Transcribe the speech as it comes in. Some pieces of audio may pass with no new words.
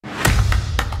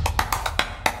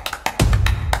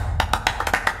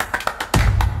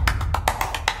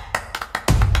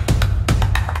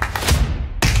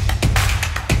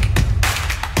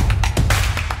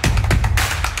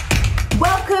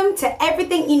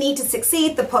Need to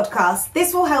Succeed, the podcast.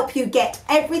 This will help you get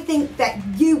everything that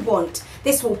you want.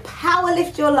 This will power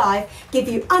lift your life, give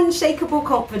you unshakable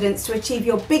confidence to achieve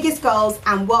your biggest goals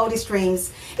and wildest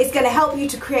dreams. It's going to help you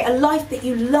to create a life that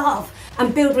you love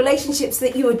and build relationships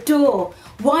that you adore.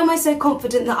 Why am I so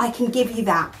confident that I can give you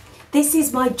that? This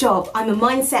is my job. I'm a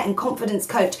mindset and confidence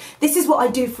coach. This is what I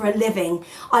do for a living.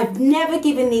 I've never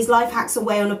given these life hacks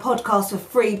away on a podcast for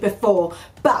free before,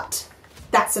 but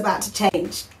that's about to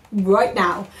change right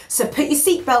now. So put your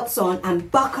seatbelts on and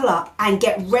buckle up and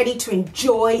get ready to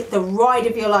enjoy the ride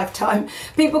of your lifetime.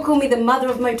 People call me the mother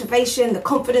of motivation, the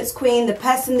confidence queen, the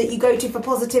person that you go to for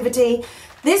positivity.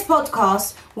 This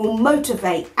podcast will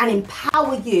motivate and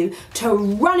empower you to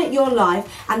run at your life,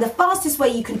 and the fastest way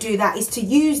you can do that is to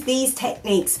use these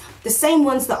techniques, the same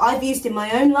ones that I've used in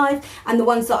my own life and the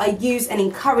ones that I use and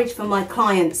encourage for my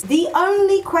clients. The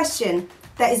only question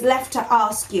that is left to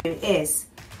ask you is,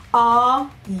 are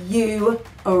you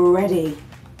ready?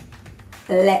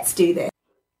 Let's do this.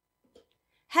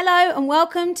 Hello and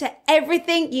welcome to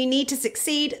Everything You Need to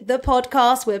Succeed, the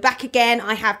podcast. We're back again.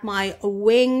 I have my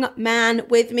wing man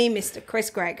with me, Mr. Chris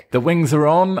Gregg. The wings are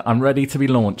on. I'm ready to be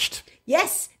launched.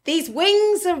 Yes, these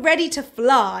wings are ready to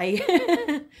fly.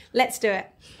 Let's do it.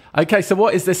 Okay, so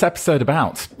what is this episode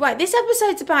about? Right, this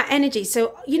episode's about energy.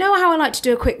 So you know how I like to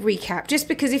do a quick recap, just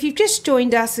because if you've just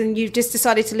joined us and you've just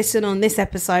decided to listen on this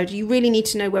episode, you really need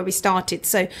to know where we started.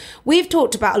 So we've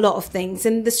talked about a lot of things,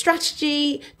 and the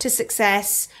strategy to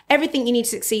success, everything you need to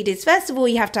succeed is, first of all,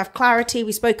 you have to have clarity.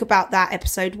 We spoke about that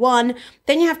episode 1.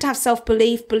 Then you have to have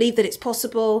self-belief, believe that it's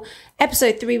possible.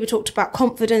 Episode 3, we talked about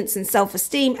confidence and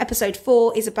self-esteem. Episode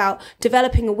 4 is about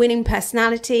developing a winning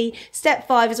personality. Step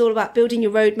 5 is all about building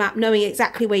your roadmap, knowing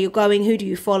exactly where you're going, who do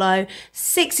you follow.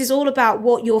 6 is all about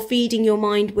what you're feeding your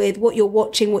mind with, what you're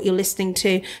watching, what you're listening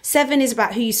to. 7 is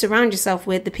about who you surround yourself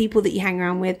with, the people that you hang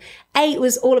around with. 8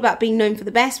 was all about being known for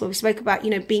the best, where we spoke about,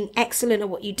 being excellent at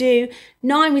what you do.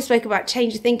 9, we spoke about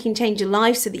change your thinking, change your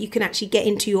life, so that you can actually get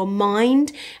into your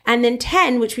mind. And then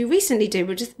 10, which we recently did,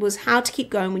 was how to keep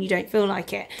going when you don't feel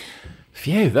like it.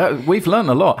 Phew, we've learned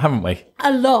a lot, haven't we?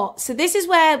 A lot. So this is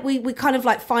where we kind of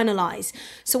like finalize.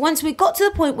 So once we got to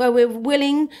the point where we're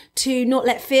willing to not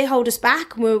let fear hold us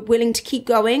back, and we're willing to keep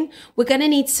going, we're going to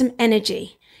need some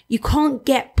energy. You can't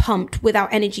get pumped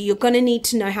without energy. You're going to need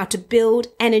to know how to build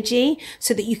energy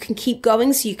so that you can keep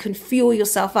going, so you can fuel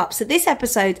yourself up. So this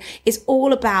episode is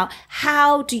all about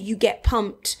how do you get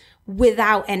pumped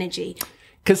without energy.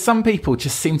 Because some people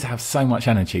just seem to have so much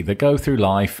energy. They go through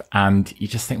life and you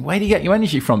just think, where do you get your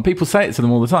energy from? People say it to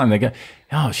them all the time. They go,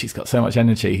 oh, she's got so much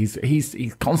energy.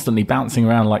 He's constantly bouncing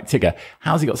around like Tigger.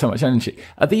 How's he got so much energy?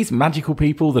 Are these magical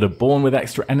people that are born with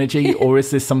extra energy, or is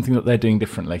this something that they're doing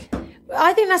differently?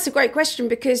 I think that's a great question,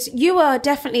 because you are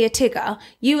definitely a Tigger.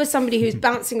 You are somebody who's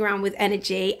bouncing around with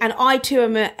energy, and I too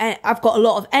I've got a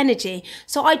lot of energy.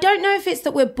 So I don't know if it's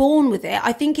that we're born with it.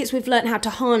 I think it's we've learned how to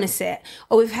harness it,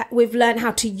 or we've learned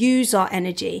how to use our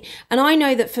energy. And I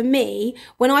know that for me,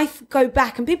 when I go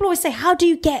back, and people always say, how do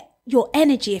you get your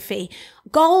energy, Iffy?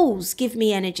 Goals give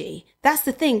me energy. That's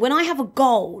the thing. When I have a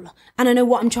goal and I know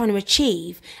what I'm trying to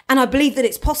achieve, and I believe that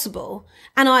it's possible,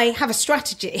 and I have a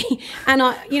strategy, and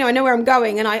I know where I'm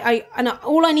going, and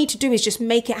all I need to do is just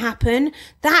make it happen.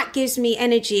 That gives me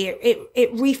energy.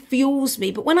 It refuels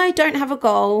me. But when I don't have a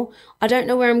goal, I don't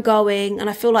know where I'm going, and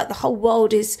I feel like the whole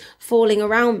world is falling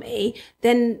around me,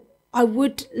 then I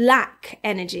would lack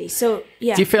energy. So,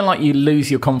 yeah. Do you feel like you lose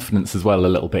your confidence as well a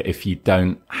little bit if you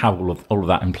don't have all of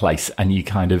that in place, and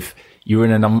you're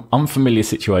in an unfamiliar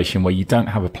situation where you don't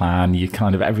have a plan,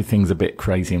 everything's a bit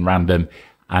crazy and random,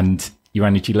 and your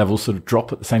energy levels sort of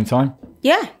drop at the same time?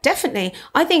 Yeah, definitely.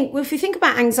 I think if we think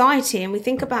about anxiety, and we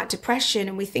think about depression,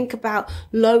 and we think about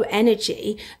low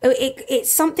energy,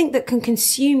 it's something that can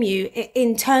consume you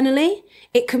internally.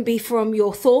 It can be from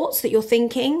your thoughts that you're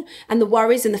thinking, and the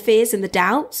worries and the fears and the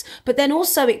doubts. But then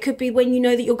also it could be when you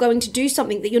know that you're going to do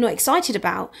something that you're not excited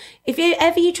about. If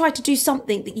you try to do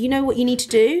something that you know what you need to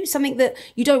do, something that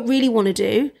you don't really want to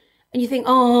do, and you think,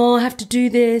 oh, I have to do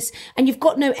this, and you've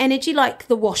got no energy, like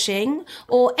the washing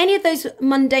or any of those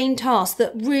mundane tasks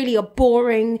that really are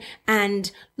boring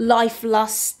and life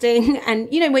lusting, and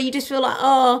where you just feel like,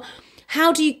 oh,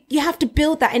 how do you have to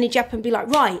build that energy up and be like,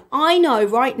 right, I know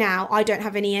right now I don't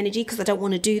have any energy because I don't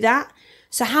want to do that.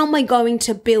 So how am I going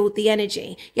to build the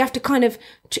energy? You have to kind of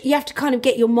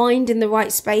get your mind in the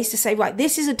right space to say, right,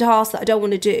 this is a task that I don't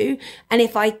want to do. And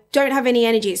if I don't have any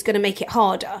energy, it's going to make it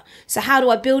harder. So how do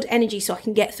I build energy so I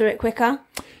can get through it quicker?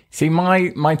 See,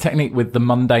 my technique with the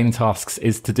mundane tasks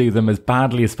is to do them as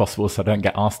badly as possible so I don't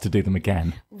get asked to do them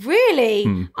again.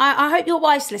 Really? I hope your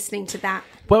wife's listening to that.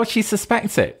 Well, she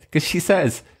suspects it because she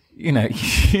says, you know,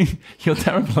 you're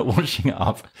terrible at washing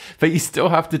up, but you still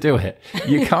have to do it.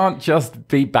 You can't just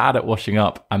be bad at washing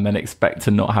up and then expect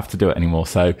to not have to do it anymore.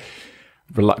 So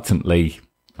reluctantly,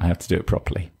 I have to do it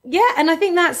properly. Yeah, and I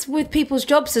think that's with people's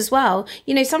jobs as well.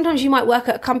 You know, sometimes you might work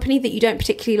at a company that you don't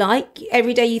particularly like.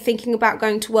 Every day you're thinking about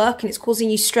going to work and it's causing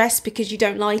you stress because you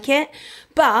don't like it.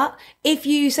 But if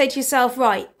you say to yourself,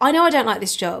 right, I know I don't like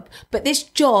this job, but this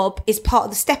job is part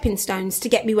of the stepping stones to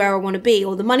get me where I want to be,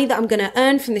 or the money that I'm going to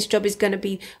earn from this job is going to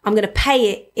be, I'm going to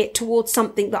pay it towards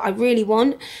something that I really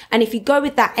want. And if you go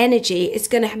with that energy, it's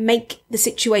going to make the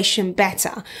situation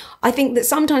better. I think that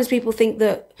sometimes people think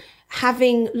that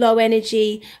having low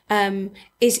energy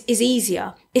is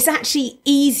easier. It's actually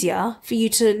easier for you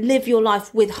to live your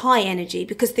life with high energy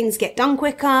because things get done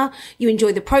quicker. You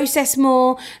enjoy the process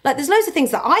more. Like there's loads of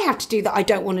things that I have to do that I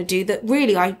don't want to do that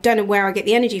really I don't know where I get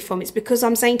the energy from. It's because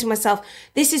I'm saying to myself,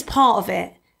 this is part of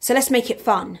it. So let's make it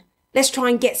fun. Let's try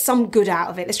and get some good out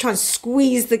of it. Let's try and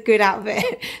squeeze the good out of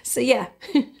it. So yeah.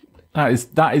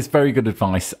 That is very good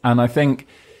advice. And I think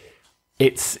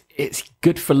it's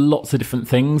good for lots of different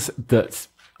things that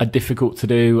are difficult to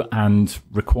do and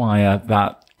require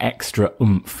that extra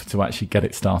oomph to actually get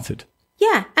it started.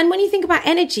 Yeah. And when you think about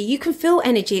energy, you can feel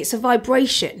energy. It's a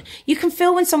vibration. You can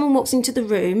feel when someone walks into the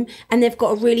room and they've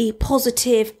got a really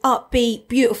positive, upbeat,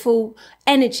 beautiful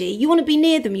energy. You want to be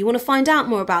near them. You want to find out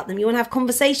more about them. You want to have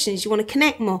conversations. You want to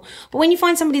connect more. But when you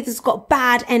find somebody that's got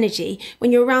bad energy,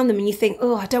 when you're around them and you think,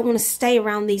 oh, I don't want to stay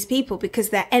around these people because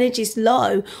their energy is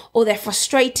low or they're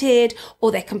frustrated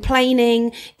or they're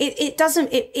complaining, it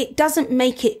doesn't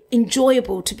make it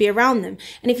enjoyable to be around them.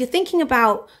 And if you're thinking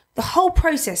about the whole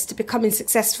process to becoming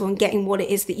successful and getting what it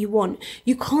is that you want,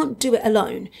 you can't do it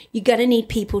alone. You're going to need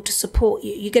people to support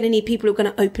you. You're going to need people who are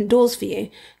going to open doors for you.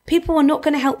 People are not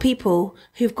going to help people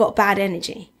who've got bad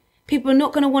energy. People are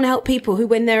not going to want to help people who,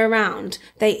 when they're around,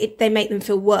 they make them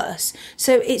feel worse.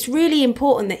 So it's really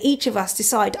important that each of us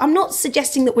decide. I'm not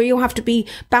suggesting that we all have to be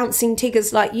bouncing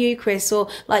tigers like you, Chris, or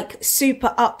like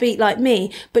super upbeat like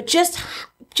me, but just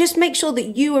make sure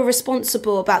that you are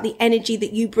responsible about the energy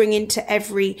that you bring into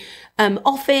every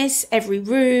office, every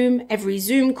room, every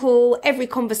Zoom call, every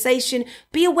conversation.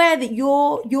 Be aware that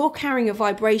you're carrying a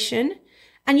vibration,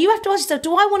 and you have to ask yourself,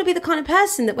 do I want to be the kind of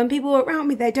person that when people are around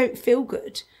me, they don't feel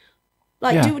good?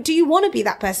 Like, yeah. Do you want to be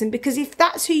that person? Because if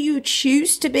that's who you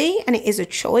choose to be, and it is a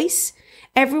choice,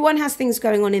 everyone has things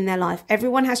going on in their life.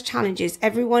 Everyone has challenges.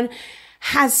 Everyone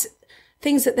has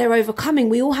things that they're overcoming.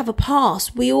 We all have a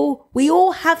past. We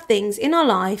all have things in our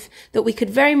life that we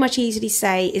could very much easily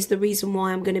say is the reason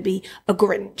why I'm going to be a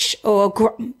Grinch or a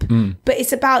grump. But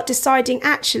it's about deciding,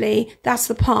 actually, that's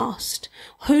the past.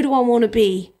 Who do I want to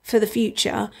be for the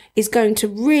future is going to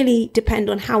really depend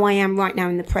on how I am right now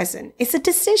in the present. It's a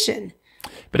decision.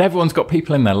 But everyone's got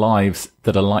people in their lives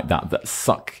that are like that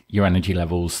suck your energy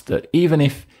levels, that even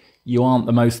if you aren't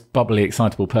the most bubbly,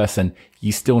 excitable person,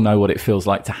 you still know what it feels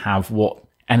like to have what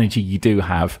energy you do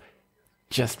have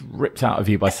just ripped out of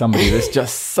you by somebody that's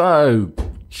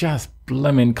just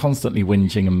blooming constantly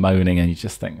whinging and moaning, and you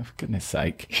just think, for goodness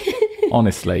sake,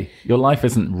 honestly, your life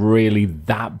isn't really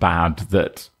that bad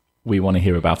that we want to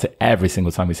hear about it every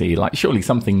single time we see you. Like, surely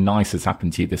something nice has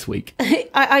happened to you this week.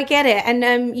 I get it. And,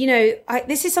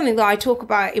 this is something that I talk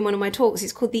about in one of my talks.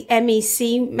 It's called the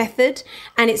MEC method.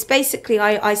 And it's basically,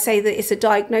 I say that it's a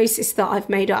diagnosis that I've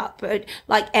made up. But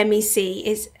like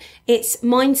MEC it's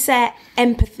mindset,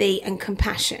 empathy, and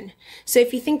compassion. So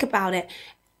if you think about it,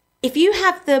 if you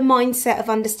have the mindset of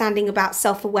understanding about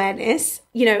self-awareness,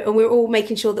 and we're all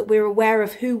making sure that we're aware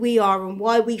of who we are and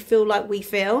why we feel like we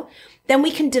feel, then we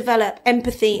can develop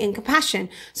empathy and compassion.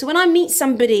 So when I meet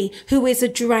somebody who is a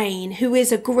drain, who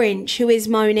is a Grinch, who is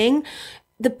moaning,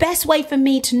 the best way for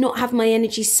me to not have my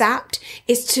energy sapped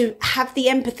is to have the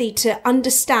empathy to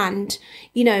understand,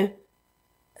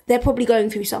 they're probably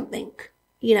going through something,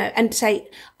 and say,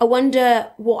 I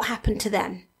wonder what happened to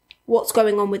them. What's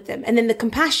going on with them. And then the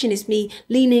compassion is me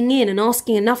leaning in and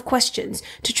asking enough questions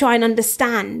to try and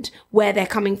understand where they're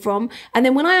coming from. And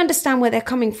then when I understand where they're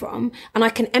coming from and I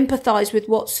can empathize with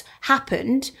what's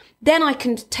happened, then I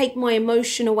can take my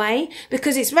emotion away,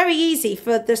 because it's very easy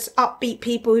for this upbeat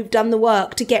people who've done the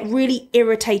work to get really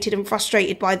irritated and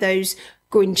frustrated by those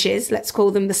Grinches. Let's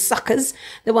call them the suckers,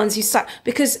 the ones who suck.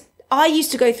 Because I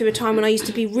used to go through a time when I used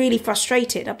to be really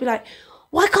frustrated. I'd be like,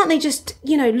 why can't they just,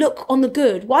 look on the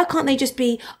good? Why can't they just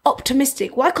be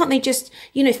optimistic? Why can't they just,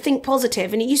 think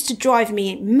positive? And it used to drive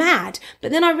me mad.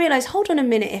 But then I realized, hold on a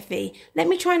minute, Effie, let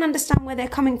me try and understand where they're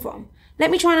coming from. Let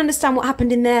me try and understand what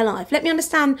happened in their life. Let me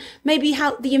understand maybe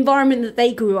how the environment that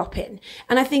they grew up in.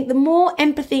 And I think the more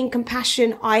empathy and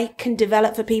compassion I can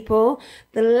develop for people,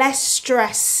 the less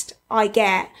stressed I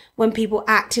get when people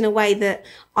act in a way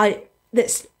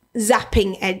that's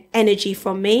zapping energy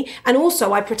from me. And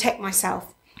also I protect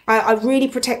myself. I really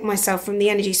protect myself from the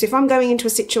energy. So if I'm going into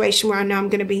a situation where I know I'm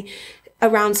going to be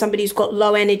around somebody who's got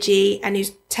low energy and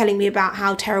who's telling me about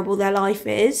how terrible their life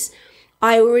is,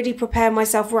 I already prepare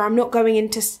myself where I'm not going in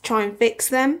to try and fix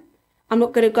them. I'm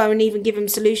not going to go and even give them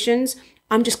solutions.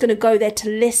 I'm just going to go there to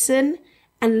listen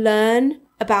and learn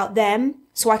about them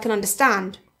so I can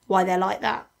understand why they're like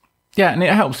that. Yeah, and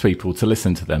it helps people to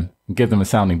listen to them and give them a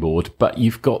sounding board, but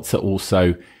you've got to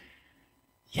also,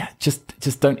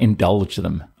 just don't indulge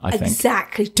them, I think.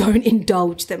 Exactly, don't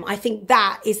indulge them. I think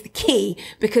that is the key,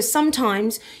 because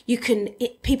sometimes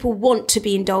people want to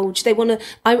be indulged. They want to.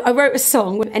 I wrote a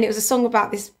song, and it was a song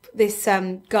about this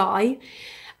guy,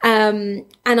 and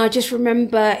I just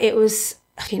remember it was,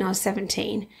 I was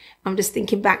 17. I'm just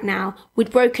thinking back now.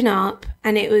 We'd broken up,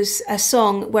 and it was a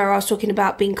song where I was talking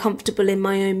about being comfortable in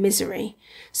my own misery.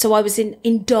 So I was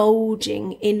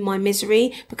indulging in my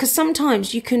misery, because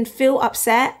sometimes you can feel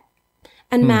upset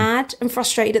and mad and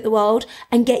frustrated at the world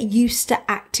and get used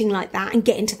to acting like that and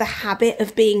get into the habit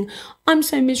of being, I'm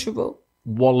so miserable.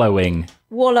 Wallowing,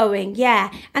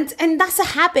 yeah. And that's a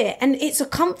habit, and it's a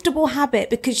comfortable habit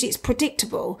because it's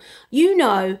predictable. You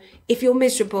know, if you're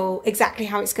miserable, exactly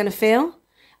how it's going to feel.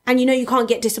 And you know you can't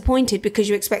get disappointed because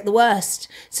you expect the worst.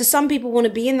 So some people want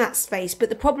to be in that space, but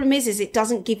the problem is it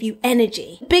doesn't give you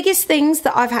energy. Biggest things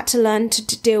that I've had to learn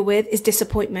to deal with is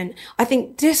disappointment. I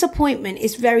think disappointment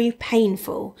is very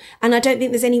painful, and I don't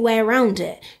think there's any way around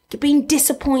it. Being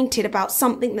disappointed about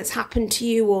something that's happened to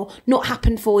you or not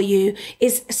happened for you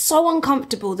is so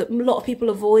uncomfortable that a lot of people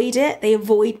avoid it. They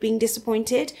avoid being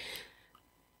disappointed.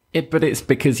 But it's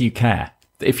because you care.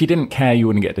 If you didn't care, you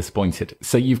wouldn't get disappointed.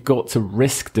 So you've got to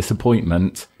risk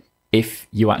disappointment if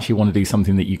you actually want to do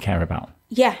something that you care about.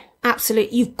 Yeah,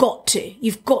 absolutely. You've got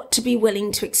to be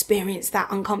willing to experience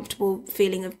that uncomfortable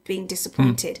feeling of being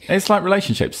disappointed. It's like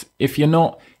relationships. If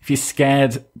you're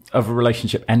scared of a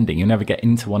relationship ending, you never get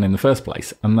into one in the first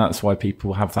place. And that's why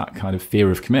people have that kind of fear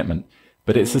of commitment.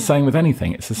 But it's the same with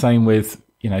anything. It's the same with,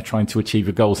 trying to achieve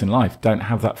your goals in life. Don't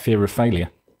have that fear of failure.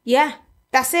 Yeah.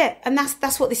 That's it. And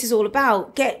that's what this is all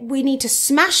about. We need to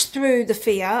smash through the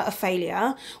fear of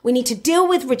failure. We need to deal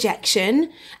with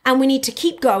rejection, and we need to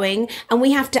keep going, and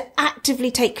we have to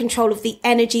actively take control of the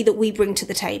energy that we bring to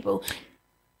the table.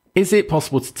 Is it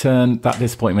possible to turn that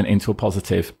disappointment into a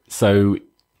positive so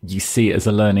you see it as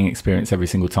a learning experience every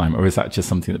single time? Or is that just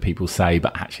something that people say,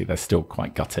 but actually they're still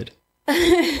quite gutted?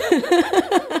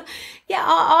 Yeah,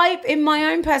 I in my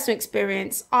own personal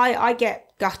experience, I get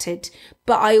gutted,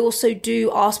 but I also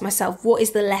do ask myself, what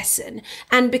is the lesson?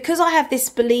 And because I have this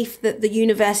belief that the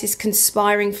universe is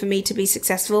conspiring for me to be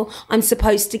successful, I'm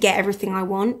supposed to get everything I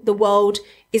want. The world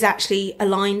is actually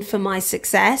aligned for my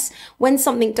success. When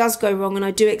something does go wrong and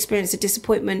I do experience a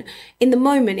disappointment, in the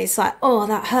moment it's like, oh,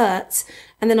 that hurts.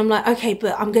 And then I'm like, okay,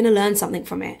 but I'm going to learn something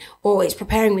from it, or it's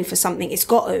preparing me for something. It's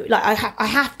got to, I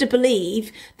have to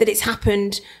believe that it's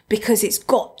happened because it's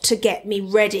got to get me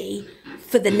ready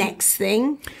for the next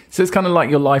thing. So it's kind of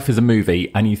like your life is a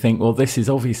movie, and you think, well, this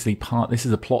is obviously this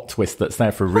is a plot twist that's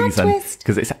there for a reason,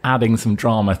 because it's adding some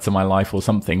drama to my life or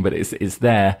something, but it's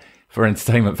there for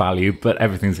entertainment value, but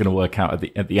everything's going to work out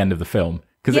at the end of the film,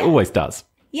 because it always does.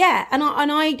 Yeah, and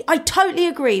I totally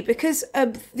agree, because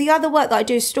the other work that I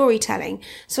do is storytelling.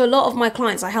 So a lot of my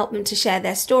clients, I help them to share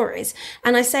their stories.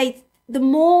 And I say the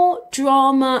more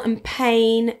drama and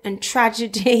pain and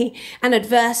tragedy and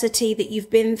adversity that you've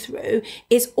been through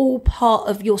is all part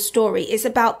of your story. It's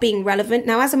about being relevant.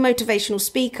 Now, as a motivational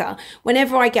speaker,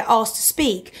 whenever I get asked to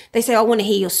speak, they say, I want to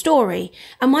hear your story.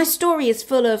 And my story is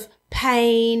full of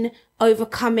pain,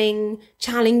 overcoming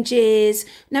challenges.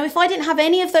 Now, if I didn't have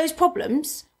any of those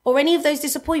problems or any of those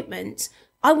disappointments,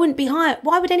 I wouldn't be hired.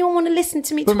 Why would anyone want to listen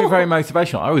to me talk? It would be very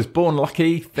motivational. I was born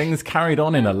lucky, things carried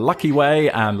on in a lucky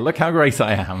way, and look how great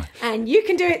I am. And you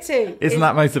can do it too. Isn't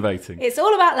that motivating? It's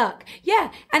all about luck.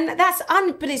 Yeah. And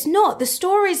but it's not. The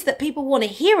stories that people want to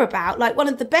hear about, like one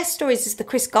of the best stories is the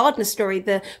Chris Gardner story,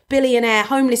 the billionaire,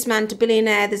 homeless man to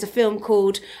billionaire. There's a film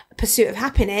called Pursuit of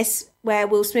Happiness, where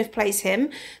Will Smith plays him.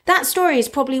 That story is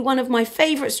probably one of my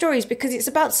favourite stories, because it's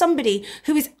about somebody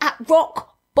who is at rock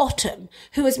bottom,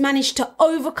 who has managed to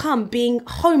overcome being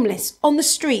homeless on the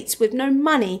streets with no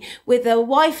money, with a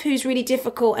wife who's really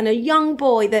difficult and a young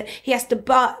boy that he has to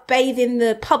bathe in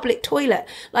the public toilet.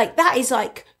 Like, that is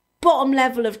like bottom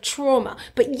level of trauma.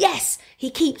 But yes, he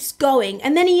keeps going.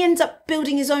 And then he ends up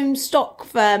building his own stock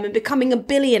firm and becoming a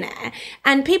billionaire.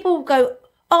 And people go,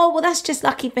 oh, well, that's just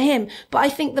lucky for him. But I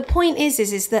think the point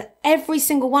is that every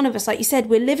single one of us, like you said,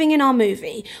 we're living in our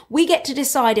movie. We get to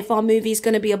decide if our movie is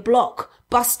going to be a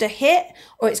blockbuster hit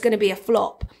or it's going to be a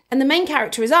flop. And the main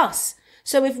character is us.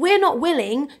 So if we're not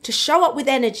willing to show up with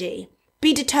energy,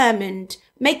 be determined,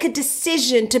 make a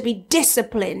decision to be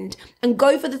disciplined and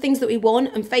go for the things that we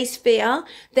want and face fear,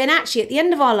 then actually at the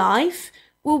end of our life,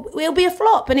 it'll be a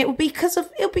flop, and it'll be because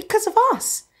of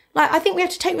us. Like, I think we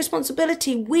have to take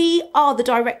responsibility. We are the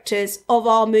directors of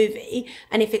our movie.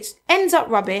 And if it ends up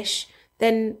rubbish,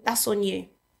 then that's on you.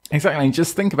 Exactly. And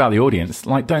just think about the audience.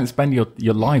 Like, don't spend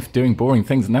your life doing boring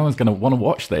things. No one's going to want to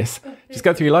watch this. Just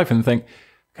go through your life and think,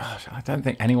 gosh, I don't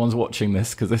think anyone's watching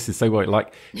this because this is so boring.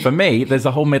 Like, for me, there's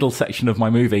a whole middle section of my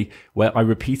movie where I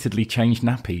repeatedly change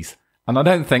nappies. And I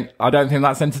don't think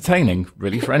that's entertaining,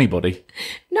 really, for anybody.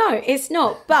 No, it's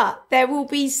not. But there will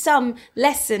be some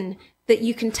lesson that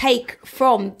you can take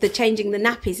from the changing the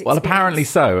nappies experience. Well, apparently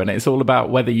so. And it's all about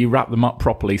whether you wrap them up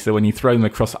properly. So when you throw them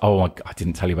across... Oh, I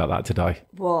didn't tell you about that, did I?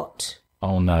 What?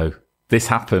 Oh, no. This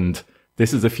happened.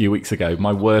 This is a few weeks ago.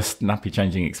 My worst nappy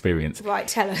changing experience. Right,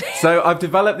 tell us. So I've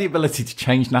developed the ability to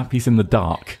change nappies in the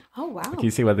dark. Oh, wow. Can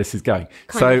you see where this is going?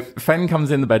 Kind of. Fen comes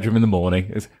in the bedroom in the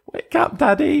morning, goes, wake up,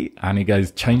 Daddy. And he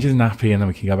goes, change his nappy, and then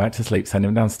we can go back to sleep, send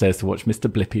him downstairs to watch Mr.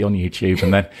 Blippi on YouTube,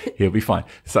 and then he'll be fine.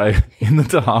 So in the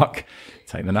dark,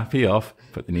 take the nappy off,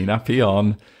 put the new nappy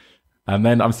on, and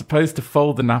then I'm supposed to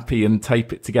fold the nappy and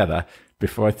tape it together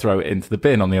before I throw it into the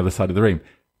bin on the other side of the room.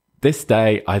 This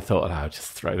day, I thought, I'll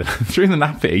just throw the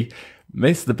nappy,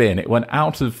 missed the bin. It went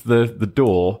out of the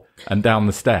door and down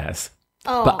the stairs.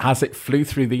 Oh. But as it flew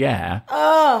through the air,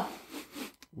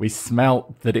 we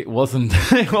smelt that it wasn't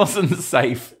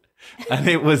safe, and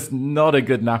it was not a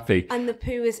good nappy. And the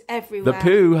poo was everywhere. The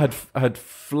poo had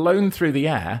flown through the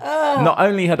air. Not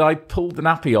only had I pulled the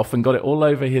nappy off and got it all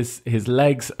over his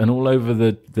legs and all over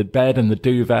the bed and the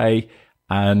duvet,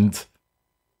 and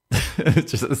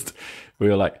just we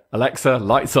were like, Alexa,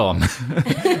 lights on.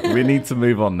 We need to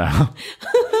move on now.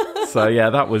 So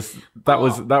yeah, that was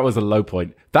a low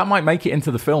point. That might make it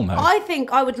into the film, though. I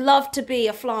think I would love to be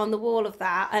a fly on the wall of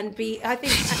that, and be. I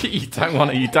think you don't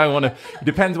want to. It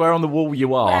depends where on the wall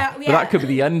you are. Yeah. But that could be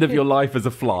the end of your life as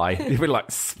a fly. You'd be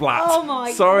like, splat. Oh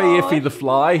my Sorry, God. Iffy the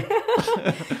fly.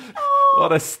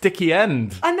 What a sticky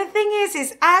end. And the thing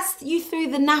is as you threw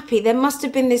the nappy, there must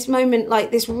have been this moment,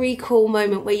 like this recall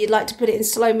moment, where you'd like to put it in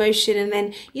slow motion, and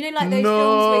then like those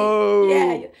films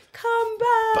where come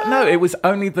back. But no, it was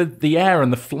only the air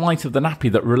and the flight of the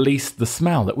nappy that released the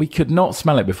smell. That we could not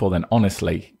smell it before then.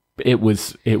 Honestly, it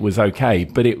was okay,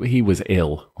 but he was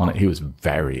ill on it. He was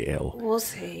very ill.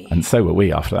 Was he? And so were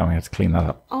we. After that, we had to clean that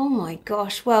up. Oh my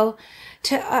gosh! Well,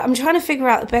 I'm trying to figure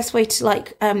out the best way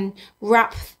to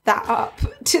wrap that up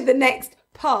to the next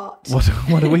part.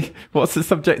 What are we? What's the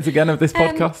subject again of this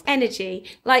podcast? Energy.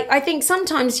 Like, I think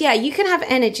sometimes, you can have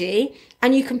energy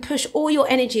and you can push all your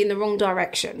energy in the wrong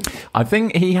direction. I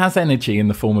think he has energy in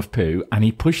the form of poo, and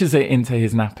he pushes it into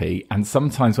his nappy, and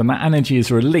sometimes when that energy is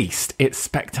released, it's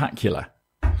spectacular.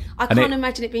 I can't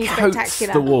imagine it being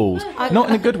spectacular. The walls. Not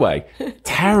in a good way.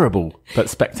 Terrible, but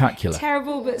spectacular.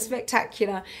 Terrible, but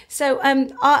spectacular. So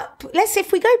let's,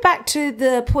 if we go back to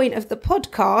the point of the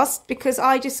podcast, because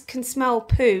I just can smell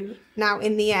poo now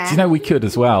in the air. Do you know we could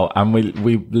as well? And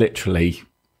we literally,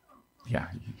 yeah.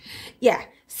 Yeah.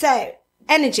 So,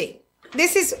 energy.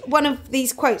 This is one of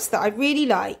these quotes that I really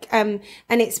like, and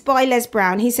it's by Les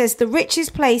Brown. He says, "The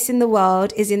richest place in the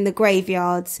world is in the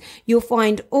graveyards. You'll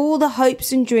find all the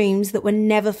hopes and dreams that were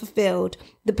never fulfilled,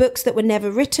 the books that were never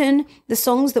written, the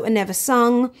songs that were never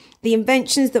sung, the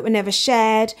inventions that were never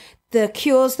shared, the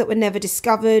cures that were never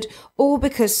discovered, all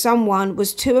because someone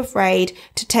was too afraid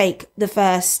to take the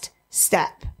first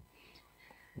step."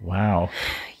 Wow.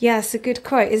 Yeah, it's a good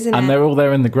quote, isn't it? And they're all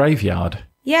there in the graveyard.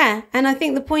 Yeah, and I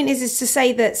think the point is to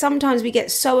say that sometimes we get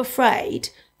so afraid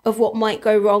of what might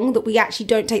go wrong that we actually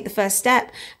don't take the first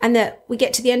step, and that we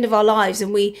get to the end of our lives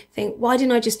and we think, why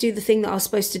didn't I just do the thing that I was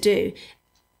supposed to do?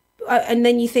 And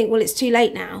then you think, well, it's too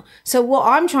late now. So what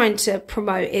I'm trying to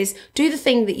promote is do the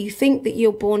thing that you think that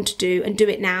you're born to do, and do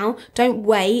it now. Don't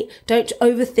wait. Don't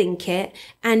overthink it,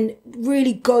 and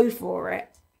really go for it.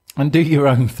 And do your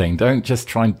own thing. Don't just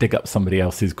try and dig up somebody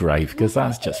else's grave, because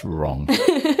that's just wrong.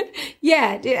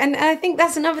 Yeah, and I think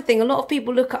that's another thing. A lot of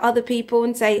people look at other people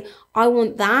and say, I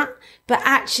want that, but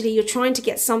actually you're trying to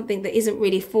get something that isn't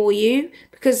really for you,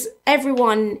 because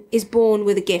everyone is born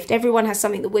with a gift. Everyone has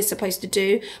something that we're supposed to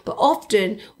do, but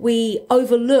often we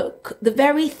overlook the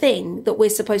very thing that we're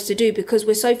supposed to do because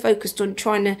we're so focused on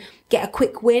trying to get a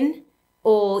quick win.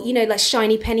 Or, you know, like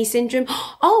shiny penny syndrome.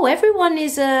 Oh, everyone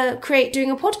is doing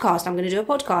a podcast. I'm going to do a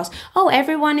podcast. Oh,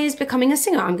 everyone is becoming a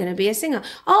singer. I'm going to be a singer.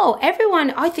 Oh,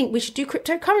 I think we should do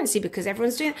cryptocurrency because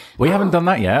everyone's doing it. We haven't done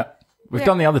that yet. We've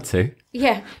done the other two.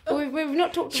 Yeah, but we've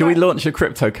not talked Should we launch a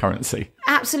cryptocurrency?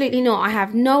 Absolutely not. I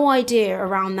have no idea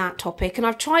around that topic, and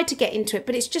I've tried to get into it,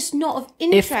 but it's just not of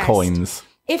interest. If coins.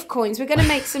 If coins. We're going to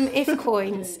make some if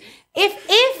coins.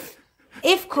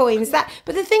 If coins, but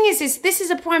the thing is this is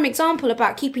a prime example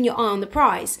about keeping your eye on the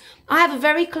prize. I have a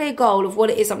very clear goal of what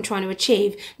it is I'm trying to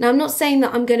achieve. Now, I'm not saying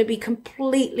that I'm going to be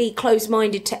completely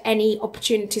closed-minded to any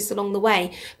opportunities along the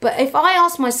way, but if I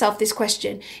ask myself this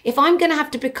question, if I'm going to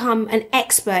have to become an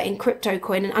expert in crypto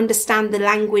coin and understand the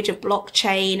language of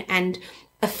blockchain and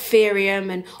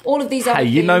Ethereum and all of these other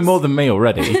things. You know more than me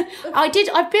already. I've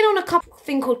been on a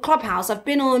thing called Clubhouse. I've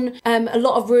been on a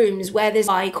lot of rooms where there's a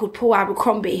guy called Paul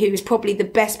Abercrombie, who is probably the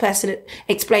best person at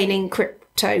explaining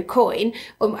crypto coin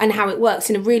and how it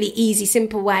works in a really easy,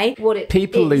 simple way.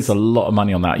 People lose a lot of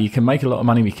money on that. You can make a lot of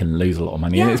money, you can lose a lot of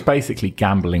money. Yeah. And it's basically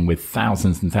gambling with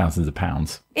thousands and thousands of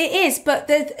pounds. It is,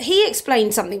 but he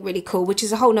explained something really cool, which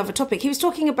is a whole nother topic. He was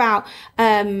talking about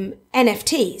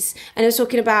NFTs, and he was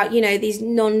talking about, you know, these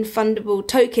non-fundable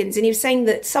tokens, and he was saying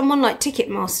that someone like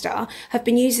Ticketmaster have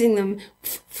been using them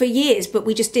for years, but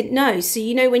we just didn't know. So,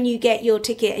 you know, when you get your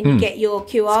ticket and you get your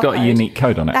QR it's got a unique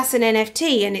code on it. That's an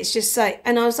NFT, and it's just like,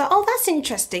 and I was like, oh, that's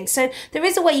interesting. So there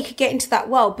is a way you could get into that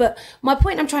world. But my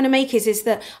point I'm trying to make is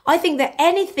that I think that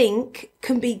anything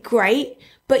can be great,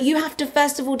 but you have to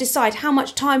first of all decide how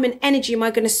much time and energy am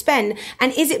I going to spend,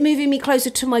 and is it moving me closer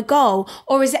to my goal,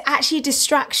 or is it actually a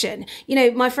distraction? You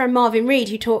know, my friend Marvin Reed,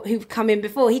 who've come in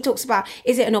before, he talks about,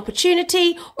 is it an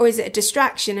opportunity or is it a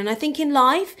distraction? And I think in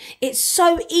life, it's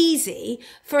so easy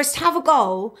for us to have a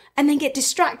goal and then get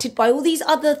distracted by all these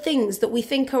other things that we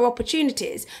think are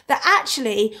opportunities that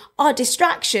actually are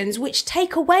distractions, which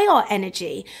take away our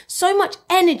energy. So much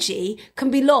energy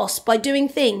can be lost by doing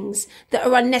things that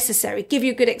are unnecessary. Give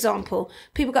you a good example.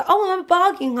 People go, oh, I'm a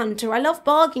bargain hunter. I love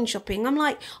bargain shopping. I'm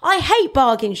like, I hate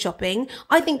bargain shopping.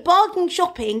 I think bargain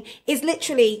shopping is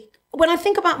literally, when I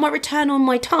think about my return on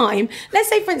my time, let's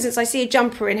say, for instance, I see a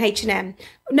jumper in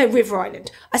River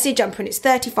Island. I see a jumper and it's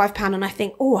 £35 and I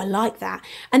think, oh, I like that.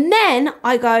 And then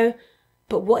I go,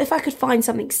 but what if I could find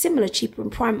something similar, cheaper in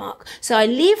Primark? So I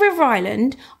leave River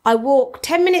Island, I walk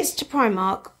 10 minutes to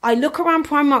Primark, I look around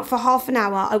Primark for half an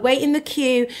hour, I wait in the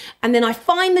queue, and then I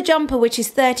find the jumper, which is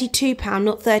 £32,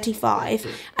 not 35,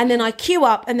 and then I queue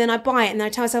up, and then I buy it, and then I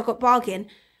tell myself I've got bargain.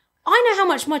 I know how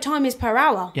much my time is per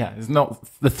hour. Yeah, it's not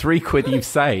the £3 you've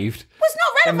saved. Was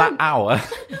not relevant. In that hour.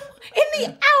 In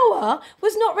the hour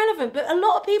was not relevant, but a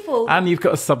lot of people... And you've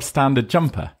got a substandard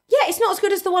jumper. Yeah, it's not as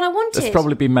good as the one I wanted. It's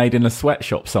probably been made in a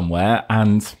sweatshop somewhere,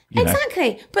 and you know.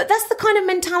 Exactly. But that's the kind of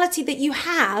mentality that you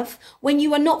have when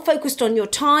you are not focused on your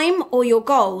time or your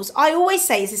goals. I always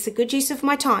say, is this a good use of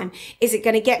my time? Is it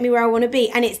going to get me where I want to be?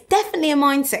 And it's definitely a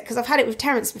mindset, because I've had it with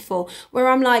Terence before, where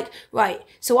I'm like, right,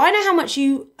 so I know how much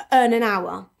you earn an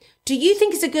hour. Do you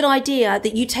think it's a good idea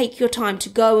that you take your time to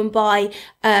go and buy,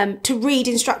 to read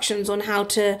instructions on how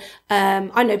to,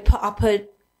 put up a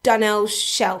Dunelm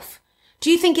shelf? Do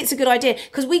you think it's a good idea?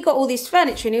 Because we got all this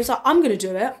furniture and he was like, I'm going to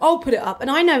do it. I'll put it up. And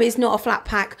I know he's not a flat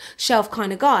pack shelf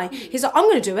kind of guy. He's like, I'm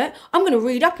going to do it. I'm going to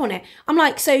read up on it. I'm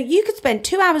like, so you could spend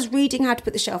 2 hours reading how to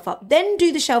put the shelf up, then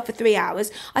do the shelf for 3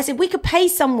 hours. I said, we could pay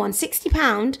someone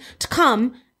 £60 to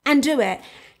come and do it.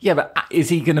 Yeah, but is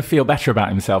he going to feel better about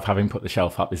himself having put the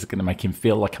shelf up? Is it going to make him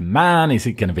feel like a man? Is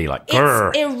he going to be like, grr?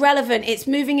 It's irrelevant. It's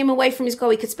moving him away from his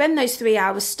goal. He could spend those 3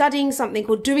 hours studying something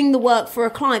or doing the work for a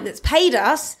client that's paid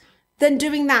us than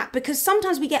doing that, because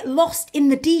sometimes we get lost in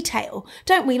the detail,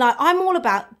 don't we? Like, I'm all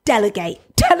about delegate.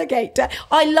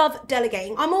 I love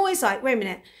delegating. I'm always like, wait a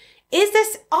minute.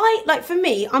 For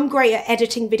me, I'm great at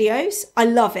editing videos. I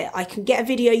love it. I can get a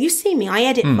video. You see me, I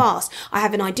edit fast. I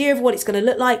have an idea of what it's going to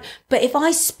look like. But if I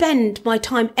spend my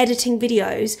time editing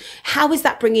videos, how is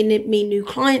that bringing me new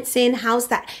clients in? How's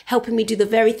that helping me do the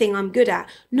very thing I'm good at?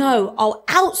 No, I'll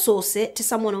outsource it to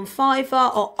someone on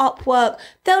Fiverr or Upwork.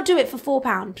 They'll do it for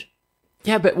 £4.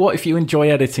 Yeah, but what if you enjoy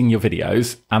editing your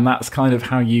videos and that's kind of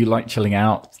how you like chilling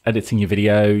out, editing your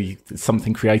video,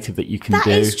 something creative that you can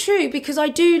do? That is true, because I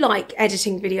do like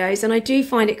editing videos and I do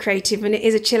find it creative and it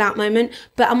is a chill out moment.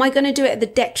 But am I going to do it at the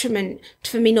detriment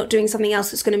for me not doing something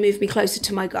else that's going to move me closer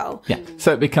to my goal? Yeah,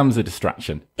 so it becomes a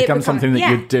distraction. It becomes something that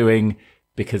you're doing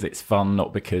because it's fun,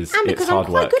 not because and because it's hard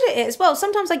I'm quite work. good at it as well.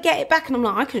 Sometimes I get it back and I'm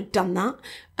like, I could have done that.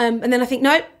 And then I think,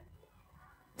 nope.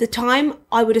 The time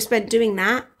I would have spent doing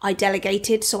that, I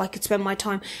delegated so I could spend my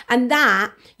time. And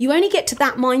that, you only get to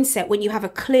that mindset when you have a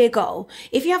clear goal.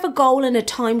 If you have a goal and a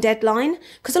time deadline,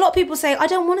 because a lot of people say, I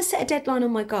don't want to set a deadline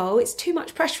on my goal. It's too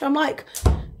much pressure. I'm like,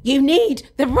 you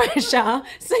need the pressure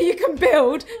so you can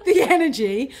build the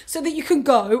energy so that you can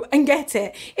go and get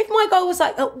it. If my goal was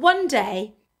like, one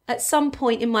day, at some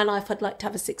point in my life, I'd like to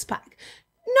have a 6-pack.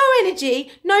 No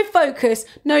energy, no focus,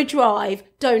 no drive,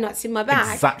 donuts in my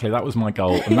bag. Exactly, that was my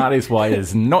goal. And that is why it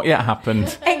has not yet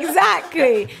happened.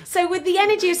 Exactly. So with the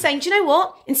energy of saying, do you know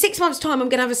what? In 6 months' time, I'm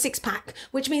going to have a 6-pack,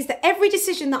 which means that every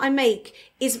decision that I make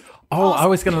is... Oh, I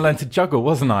was going to learn to juggle,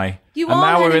 wasn't I? You and are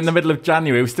now we're learning in the middle of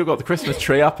January. We've still got the Christmas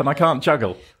tree up and I can't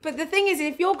juggle. But the thing is,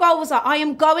 if your goal was like, I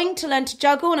am going to learn to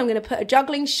juggle and I'm going to put a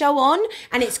juggling show on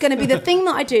and it's going to be the thing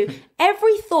that I do,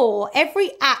 every thought,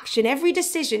 every action, every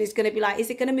decision is going to be like, is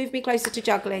it going to move me closer to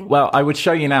juggling? Well, I would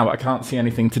show you now, but I can't see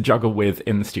anything to juggle with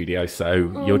in the studio. So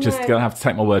you're just going to have to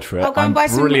take my word for it. I'll go and buy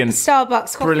some Starbucks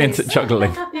coffees. Brilliant at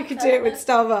juggling. You could do it with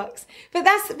Starbucks. But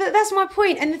that's my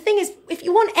point. And the thing is, if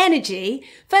you want energy,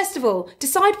 first of all,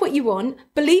 decide what you want,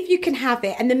 believe you can have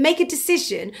it, and then make a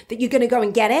decision that you're going to go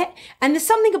and get it. And there's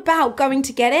something about going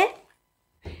to get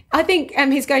it. I think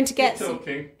he's going to get...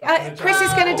 Chris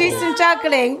is going to do some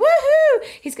juggling. Woohoo!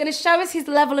 He's going to show us his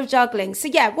level of juggling. So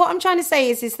yeah, what I'm trying to say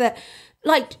is that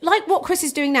like what Chris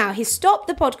is doing now, he's stopped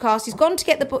the podcast, he's gone to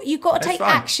get the book. You've got to take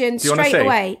action straight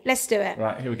away. Let's do it.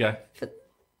 Right, here we go.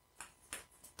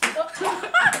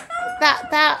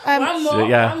 One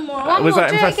more. Was that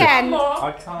do impressive? It again.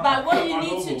 I can't. But what you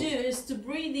need to do is to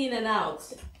breathe in and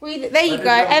out. Breathe. There you go.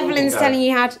 Evelyn's telling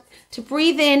you how to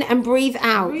breathe in and breathe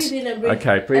out. Breathe in and breathe.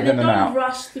 Okay, breathe in and out. Don't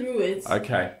rush through it.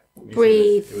 Okay.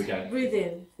 Breathe. Here we go. Breathe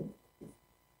in.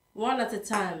 One at a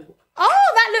time.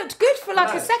 Oh, that looked good for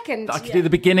like a second. I can do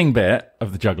the beginning bit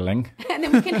of the juggling. And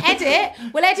then we can edit.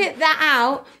 We'll edit that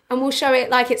out and we'll show it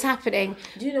like it's happening.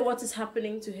 Do you know what is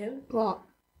happening to him? What?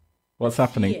 What's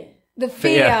happening? Fear. The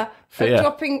fear of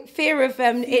dropping, fear of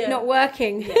it not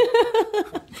working.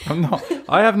 Yeah.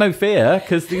 I have no fear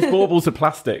because these baubles are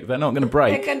plastic. They're not going to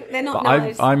break. They're not but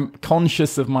knives. I'm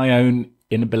conscious of my own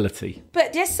inability.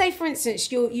 But just say, for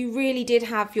instance, you really did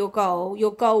have your goal.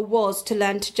 Your goal was to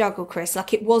learn to juggle, Chris.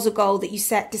 Like it was a goal that you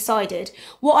decided.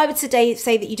 What I would say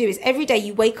that you do is every day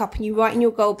you wake up and you write in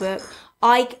your goal book,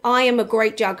 I am a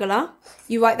great juggler.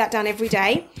 You write that down every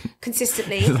day,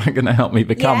 consistently. Is that going to help me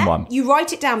become one? You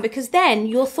write it down because then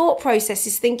your thought process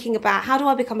is thinking about how do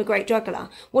I become a great juggler?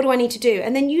 What do I need to do?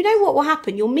 And then you know what will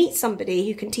happen. You'll meet somebody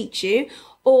who can teach you,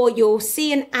 or you'll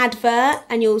see an advert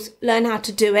and you'll learn how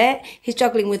to do it. He's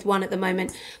juggling with one at the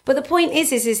moment. But the point is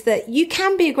that you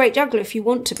can be a great juggler if you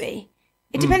want to be.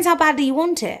 It depends how badly you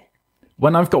want it.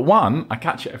 When I've got one, I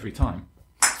catch it every time.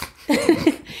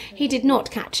 He did not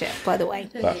catch it, by the way.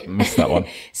 But missed that one.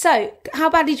 So, how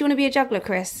badly do you want to be a juggler,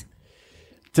 Chris?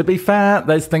 To be fair,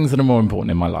 there's things that are more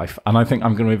important in my life. And I think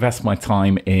I'm going to invest my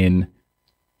time in,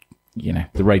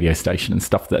 the radio station and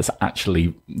stuff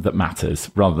that matters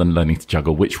rather than learning to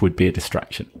juggle, which would be a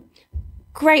distraction.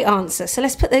 Great answer. So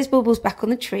let's put those baubles back on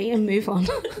the tree and move on.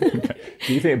 Okay.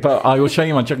 Do you think? But I will show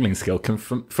you my juggling skill.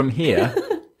 From here.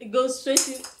 It goes straight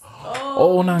in.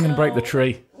 Oh no! I'm going to break the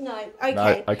tree. No. Okay.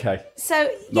 No, okay. So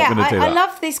I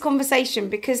love this conversation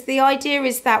because the idea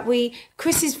is that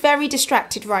Chris is very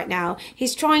distracted right now. He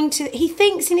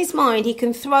thinks in his mind he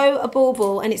can throw a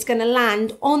bauble and it's going to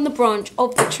land on the branch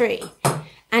of the tree.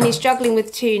 And he's juggling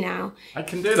with 2 now. I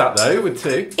can do that though with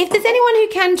 2. If there's anyone who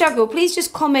can juggle, please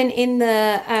just comment in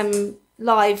the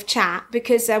live chat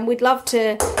because we'd love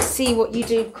to see what you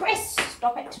do. Chris,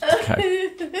 stop it.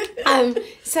 Okay.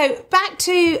 So back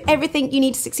to Everything You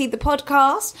Need to Succeed, the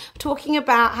podcast, talking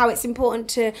about how it's important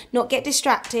to not get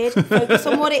distracted, focus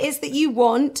on what it is that you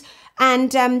want,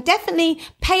 and definitely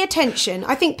pay attention.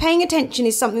 I think paying attention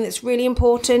is something that's really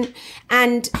important,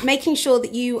 and making sure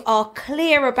that you are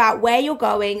clear about where you're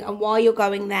going and why you're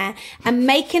going there, and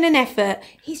making an effort.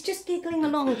 He's just giggling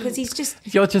along because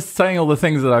You're just saying all the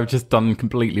things that I've just done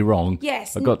completely wrong.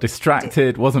 Yes. I got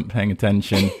distracted, wasn't paying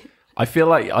attention. I feel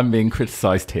like I'm being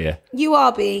criticised here. You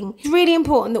are being. It's really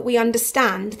important that we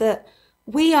understand that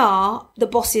we are the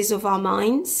bosses of our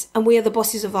minds and we are the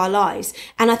bosses of our lives.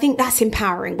 And I think that's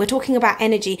empowering. We're talking about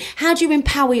energy. How do you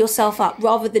empower yourself up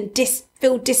rather than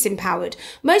feel disempowered?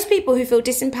 Most people who feel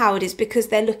disempowered is because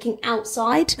they're looking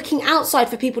outside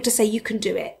for people to say, you can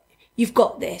do it. You've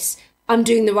got this. I'm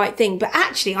doing the right thing. But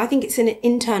actually, I think it's an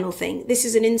internal thing. This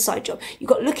is an inside job. You've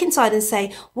got to look inside and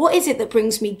say, what is it that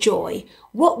brings me joy?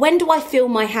 When do I feel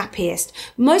my happiest?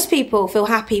 Most people feel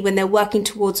happy when they're working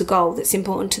towards a goal that's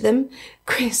important to them.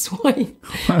 Chris, why?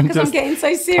 Because I'm getting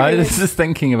so serious. I was just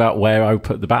thinking about where I would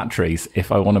put the batteries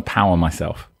if I want to power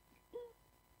myself.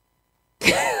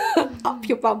 Up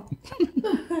your bum.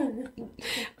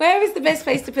 Where is the best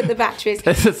place to put the batteries?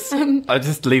 I'll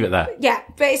just leave it there. Yeah,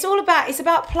 but it's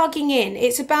about plugging in.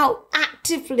 It's about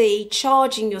actively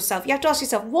charging yourself. You have to ask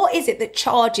yourself, what is it that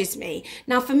charges me?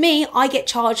 Now, for me, I get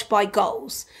charged by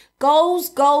goals. Goals,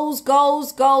 goals,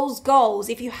 goals, goals, goals.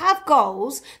 If you have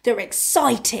goals, they're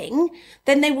exciting,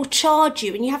 then they will charge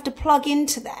you and you have to plug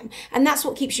into them. And that's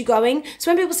what keeps you going.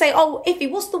 So when people say, oh, Iffy,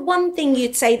 what's the one thing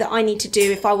you'd say that I need to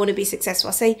do if I want to be successful?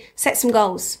 I say, set some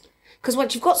goals. Because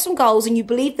once you've got some goals and you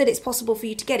believe that it's possible for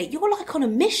you to get it, you're like on a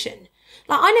mission.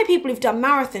 Like I know people who've done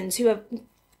marathons who are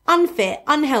unfit,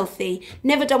 unhealthy,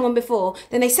 never done one before.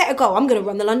 Then they set a goal. I'm going to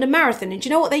run the London Marathon. And do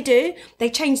you know what they do?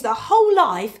 They change their whole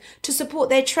life to support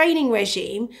their training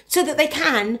regime so that they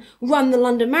can run the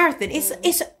London Marathon.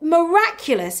 It's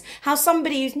miraculous how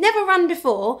somebody who's never run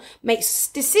before makes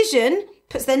decision,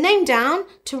 puts their name down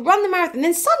to run the marathon.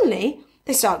 Then suddenly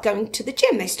they start going to the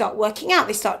gym. They start working out.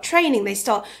 They start training. They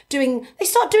start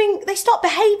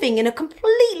behaving in a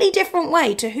completely different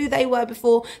way to who they were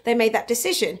before they made that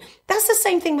decision. That's the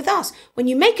same thing with us. When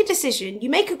you make a decision, you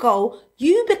make a goal,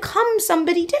 you become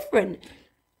somebody different.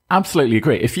 Absolutely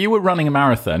agree. If you were running a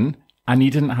marathon and you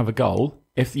didn't have a goal,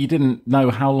 if you didn't know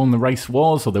how long the race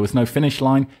was or there was no finish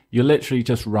line, you're literally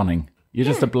just running. You're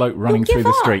just a bloke running through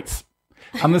the streets.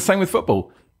 And the same with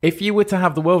football. If you were to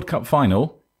have the World Cup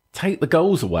final, take the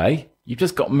goals away, you've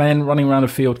just got men running around a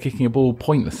field kicking a ball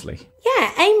pointlessly.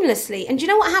 Yeah, aimlessly. And do you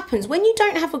know what happens? When you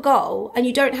don't have a goal and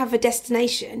you don't have a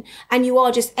destination and you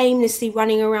are just aimlessly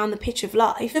running around the pitch of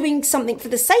life, doing something for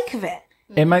the sake of it.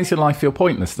 It makes your life feel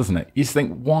pointless, doesn't it? You just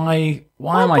think, why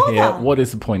am I here? What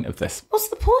is the point of this? What's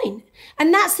the point?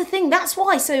 And that's the thing. That's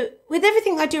why. So with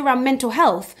everything I do around mental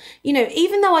health,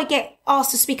 even though I get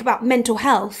asked to speak about mental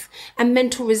health and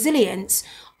mental resilience,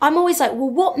 I'm always like, well,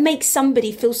 what makes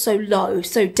somebody feel so low,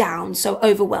 so down, so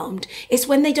overwhelmed? It's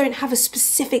when they don't have a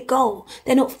specific goal.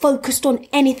 They're not focused on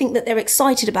anything that they're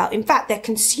excited about. In fact, they're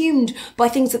consumed by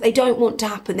things that they don't want to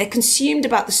happen. They're consumed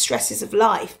about the stresses of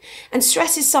life. And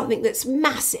stress is something that's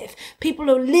massive.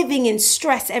 People are living in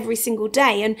stress every single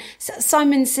day. And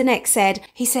Simon Sinek said,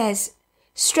 he says,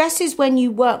 stress is when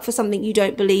you work for something you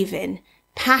don't believe in.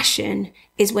 Passion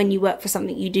is when you work for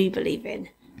something you do believe in.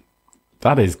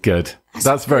 That is good.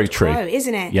 That's very true,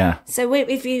 isn't it? Yeah. So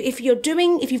if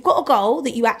you've got a goal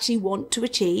that you actually want to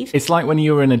achieve, it's like when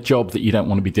you're in a job that you don't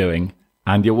want to be doing,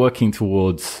 and you're working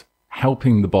towards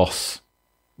helping the boss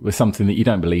with something that you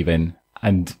don't believe in,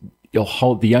 and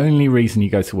the only reason you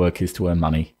go to work is to earn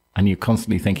money, and you're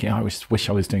constantly thinking, I wish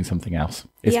I was doing something else.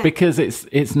 It's because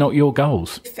it's not your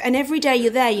goals. And every day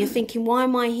you're there, you're thinking, why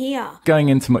am I here? Going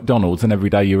into McDonald's and every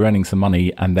day you're earning some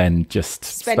money and then just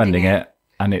spending it.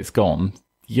 And it's gone,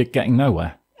 you're getting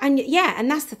nowhere. And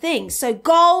that's the thing. So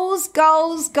goals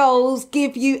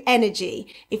give you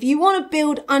energy. If you want to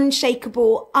build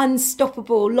unshakable,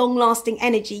 unstoppable, long-lasting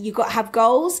energy, you've got to have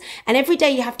goals. And every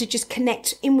day you have to just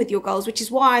connect in with your goals, which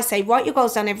is why I say write your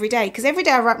goals down every day. Because every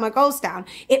day I write my goals down,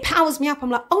 it powers me up.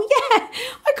 I'm like, oh yeah,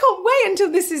 I can't wait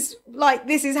until this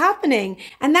is happening.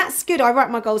 And that's good. I write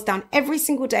my goals down every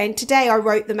single day. And today I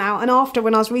wrote them out. And after,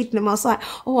 when I was reading them, I was like,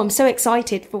 oh, I'm so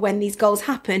excited for when these goals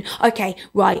happen. Okay,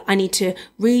 right. I need to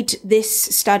read this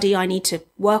study, I need to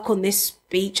work on this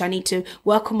speech, I need to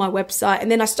work on my website.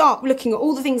 And then I start looking at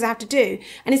all the things I have to do.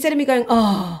 And instead of me going,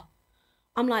 oh,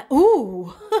 I'm like,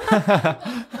 ooh.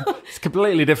 It's a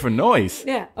completely different noise.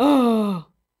 Yeah. Oh.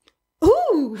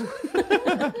 Ooh.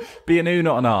 Be an ooh,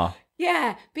 not an ah.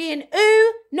 Yeah. Be an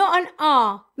ooh, not an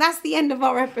ah. That's the end of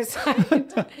our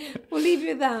episode. We'll leave you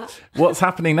with that. What's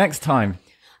happening next time?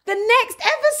 The next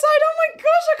episode, oh my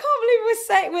gosh, I can't believe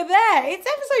we're there. It's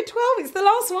episode 12. It's the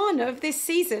last one of this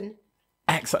season.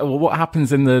 Excellent. Well, what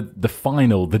happens in the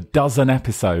final, the dozen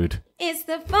episode? It's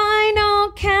the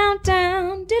final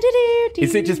countdown. Do-do-do-do.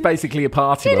 Is it just basically a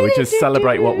party where we just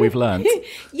celebrate what we've learned?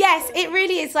 Yes, it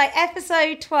really is. Like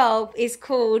episode 12 is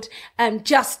called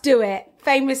Just Do It.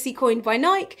 Famously coined by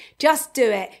Nike. Just do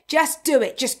it. Just do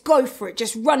it. Just go for it.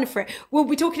 Just run for it. We'll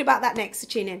be talking about that next, so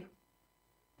tune in.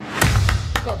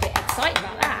 Got a bit excited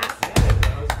about that.